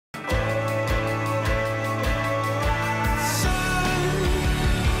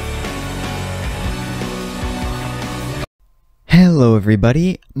Hello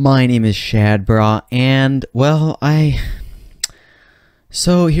everybody, my name is Shadbraw, and, well,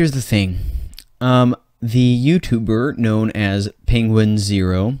 So, here's the thing. The YouTuber known as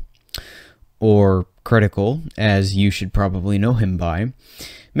penguinz0's, or Critical, as you should probably know him by,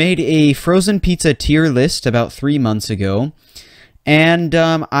 made a frozen pizza tier list about 3 months ago, and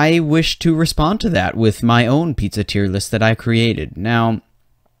I wish to respond to that with my own pizza tier list that I created. Now,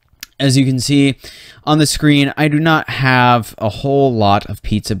 as you can see on the screen, I do not have a whole lot of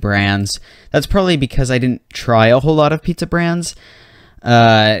pizza brands. That's probably because I didn't try a whole lot of pizza brands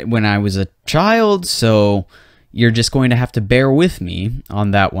when I was a child, so you're just going to have to bear with me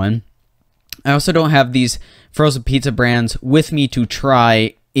on that one. I also don't have these frozen pizza brands with me to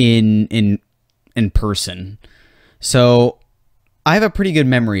try in person. So I have a pretty good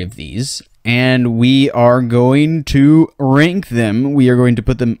memory of these, and we are going to rank them. We are going to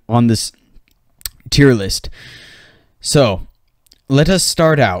put them on this tier list. So let us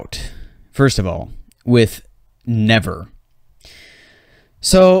start out, first of all, with never.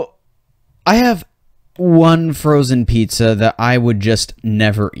 So I have one frozen pizza that I would just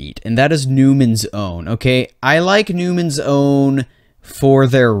never eat, and that is Newman's Own, okay? I like Newman's Own for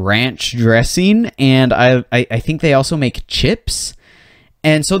their ranch dressing, and I think they also make chips.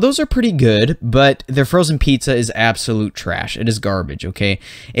 And so those are pretty good, but their frozen pizza is absolute trash. It is garbage, okay?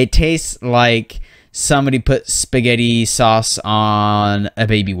 It tastes like somebody put spaghetti sauce on a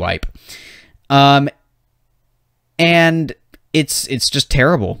baby wipe. And it's just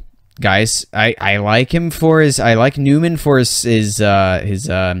terrible, guys. I like him for his... I like Newman for his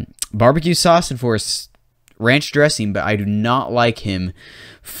barbecue sauce and for his ranch dressing, but I do not like him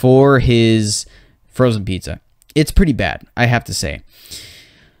for his frozen pizza. It's pretty bad, I have to say.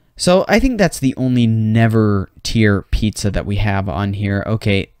 So I think that's the only never tier pizza that we have on here.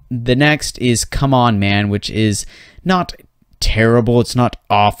 Okay, the next is Come On Man, which is not terrible, it's not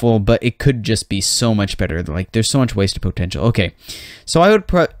awful, but it could just be so much better. Like, there's so much wasted potential. Okay, so I would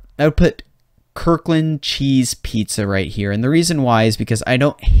put Kirkland cheese pizza right here, and the reason why is because I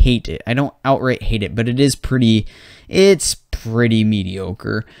don't hate it. I don't outright hate it, but it's pretty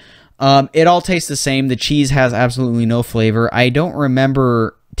mediocre. It all tastes the same. The cheese has absolutely no flavor. I don't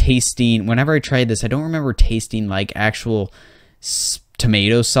remember tasting, whenever I tried this, I don't remember tasting like actual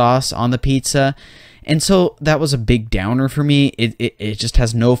tomato sauce on the pizza, and so that was a big downer for me. It just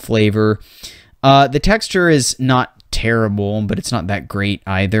has no flavor. The texture is not terrible, but it's not that great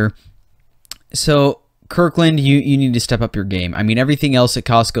either. So Kirkland, you need to step up your game. I mean, everything else at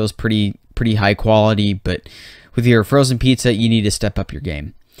Costco is pretty high quality, but with your frozen pizza, you need to step up your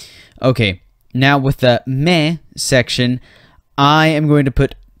game. Okay, now with the meh section, I am going to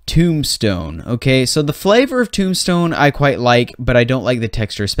put Tombstone. Okay, so the flavor of Tombstone I quite like, but I don't like the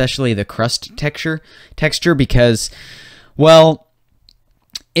texture, especially the crust texture because, well,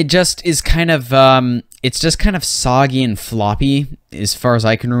 it just is kind of it's just kind of soggy and floppy as far as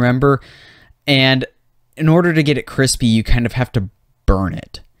I can remember, and in order to get it crispy, you kind of have to burn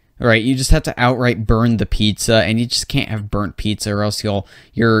it. All right, you just have to outright burn the pizza, and you just can't have burnt pizza, or else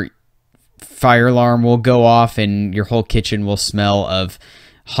your fire alarm will go off and your whole kitchen will smell of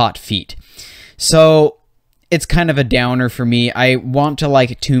hot feet. So it's kind of a downer for me. I want to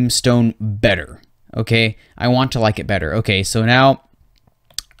like Tombstone better. Okay, I want to like it better. Okay, so now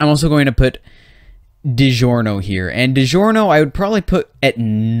I'm also going to put DiGiorno here, and DiGiorno I would probably put at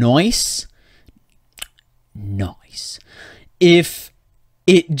nice. If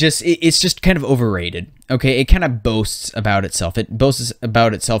it's just kind of overrated. Okay, it kind of boasts about itself. It boasts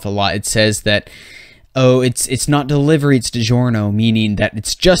about itself a lot. It says that, oh, it's not delivery, it's DiGiorno, meaning that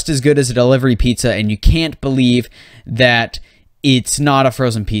it's just as good as a delivery pizza, and you can't believe that it's not a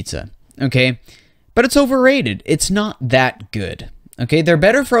frozen pizza. Okay, but it's overrated. It's not that good. Okay, there are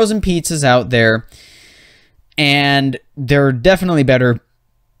better frozen pizzas out there, and there are definitely better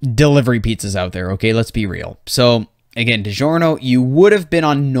delivery pizzas out there. Okay, let's be real. So again, DiGiorno, you would have been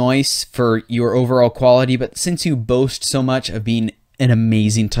on nice for your overall quality, but since you boast so much of being an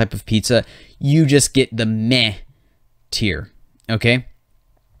amazing type of pizza, you just get the meh tier, okay?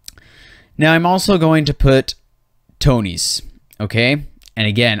 Now, I'm also going to put Tony's, okay? And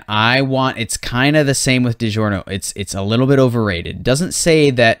again, it's kind of the same with DiGiorno. It's a little bit overrated. It doesn't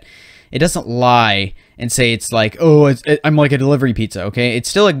say that, it doesn't lie and say it's like, oh, I'm like a delivery pizza, okay? It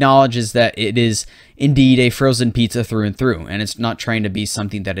still acknowledges that it is indeed a frozen pizza through and through, and it's not trying to be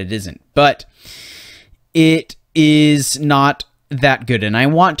something that it isn't. But it is not that good, and I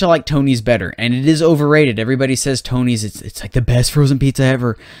want to like Tony's better, and it is overrated. Everybody says Tony's, it's like the best frozen pizza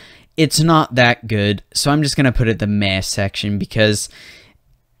ever. It's not that good, so I'm just going to put it in the meh section because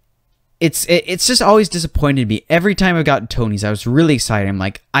it's just always disappointed me. Every time I've gotten Tony's, I was really excited. I'm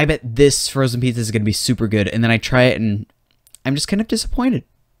like, I bet this frozen pizza is going to be super good. And then I try it, and I'm just kind of disappointed.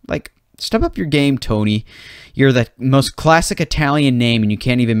 Like, step up your game, Tony. You're the most classic Italian name, and you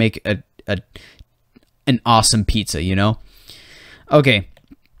can't even make an awesome pizza, you know? Okay.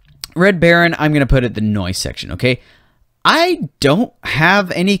 Red Baron, I'm going to put it the noise section, okay? I don't have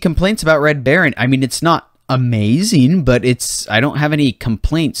any complaints about Red Baron. I mean, it's not amazing, but I don't have any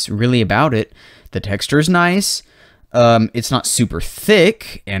complaints really about it. The texture is nice. It's not super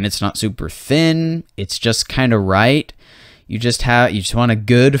thick, and it's not super thin. It's just kind of right. You just want a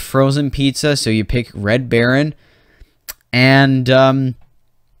good frozen pizza, so you pick Red Baron, and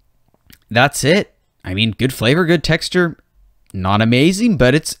that's it. I mean, good flavor, good texture. Not amazing,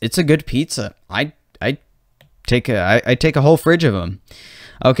 but it's a good pizza. I take a whole fridge of them.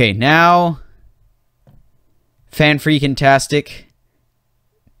 Okay, now fan-freaking-tastic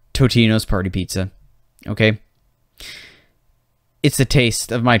Totino's Party Pizza. Okay, it's the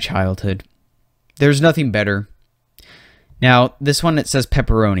taste of my childhood. There's nothing better. Now, this one, it says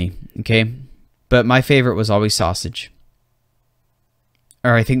pepperoni, okay? But my favorite was always sausage.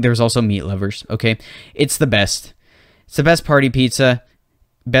 Or I think there's also meat lovers, okay? It's the best. It's the best party pizza.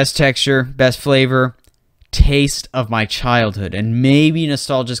 Best texture, best flavor, taste of my childhood. And maybe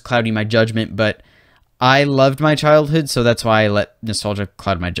nostalgia's clouding my judgment, but I loved my childhood, so that's why I let nostalgia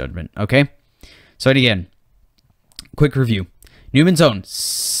cloud my judgment, okay? So again, quick review. Newman's Own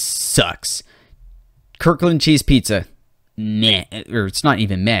sucks. Kirkland cheese pizza, meh. Or it's not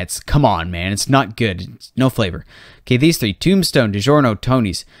even meh. It's, come on, man. It's not good. It's no flavor. Okay, these three, Tombstone, DiGiorno,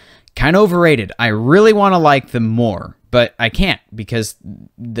 Tony's, kind of overrated. I really want to like them more, but I can't because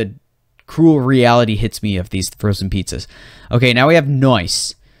the cruel reality hits me of these frozen pizzas. Okay, now we have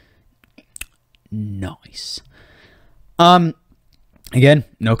Noise. Nice. Again,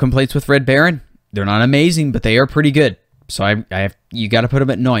 no complaints with Red Baron. They're not amazing, but they are pretty good. So you got to put them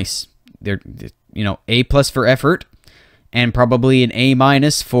at Noise. They're, you know, A+ for effort, and probably an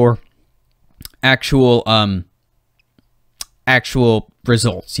A- for actual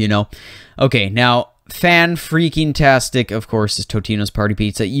results. You know. Okay, now fan-freaking-tastic, of course, is Totino's Party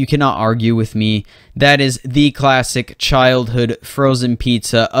Pizza. You cannot argue with me. That is the classic childhood frozen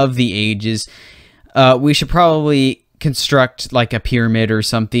pizza of the ages. We should probably construct like a pyramid or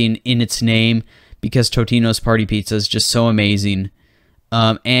something in its name because Totino's Party Pizza is just so amazing.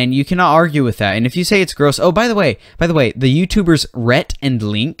 And you cannot argue with that. And if you say it's gross... Oh, by the way, the YouTubers Rhett and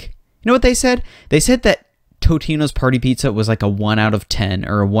Link, you know what they said? They said that Totino's Party Pizza was like a 1 out of 10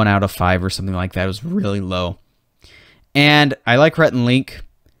 or a 1 out of 5 or something like that. It was really low. And I like Rhett and Link.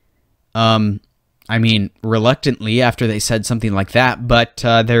 I mean, reluctantly after they said something like that, but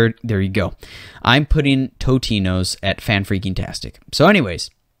there you go. I'm putting Totino's at fan-freaking-tastic. So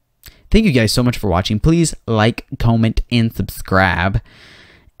anyways, thank you guys so much for watching. Please like, comment, and subscribe.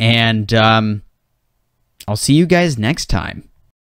 And I'll see you guys next time.